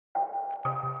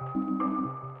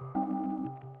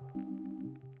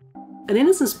An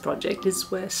Innocence project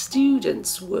is where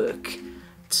students work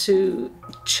to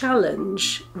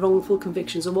challenge wrongful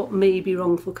convictions, or what may be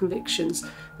wrongful convictions.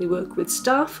 They work with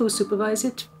staff who supervise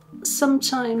it.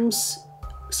 Sometimes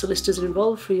solicitors are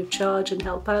involved free of charge and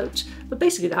help out, but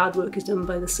basically the hard work is done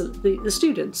by the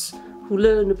students, who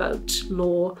learn about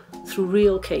law through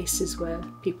real cases where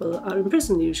people are in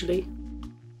prison usually.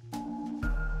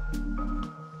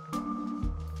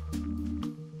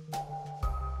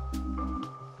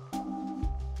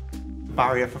 The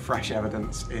barrier for fresh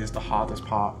evidence is the hardest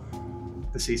part.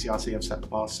 The CCRC have set the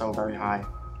bar so very high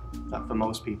that for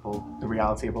most people, the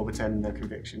reality of overturning their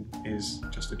conviction is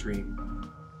just a dream.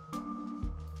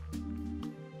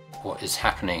 What is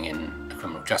happening in the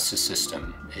criminal justice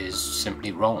system is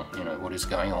simply wrong. What is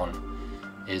going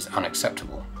on is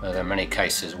unacceptable. There are many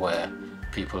cases where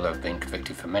people have been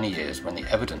convicted for many years when the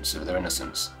evidence of their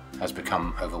innocence has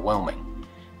become overwhelming,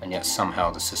 and yet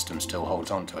somehow the system still holds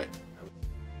on to it.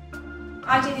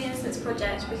 I do the Innocence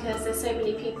project because there's so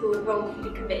many people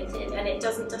wrongfully convicted, and it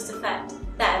doesn't just affect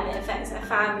them, it affects their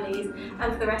families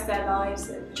and for the rest of their lives,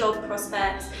 their job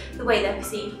prospects, the way they're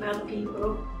perceived by other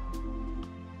people.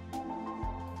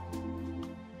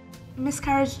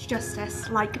 Miscarriage of justice,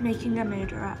 like making a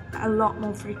murderer, a lot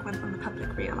more frequent than the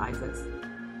public realises.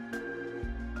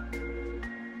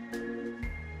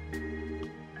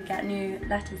 We get new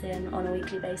letters in on a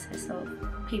weekly basis of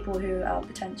people who are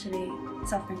potentially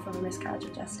suffering from a miscarriage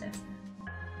of justice.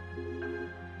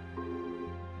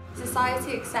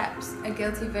 Society accepts a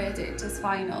guilty verdict as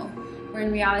final, where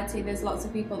in reality there's lots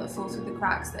of people that fall through the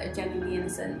cracks that are genuinely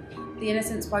innocent. The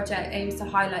Innocence project aims to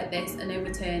highlight this and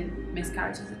overturn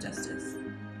miscarriages of justice.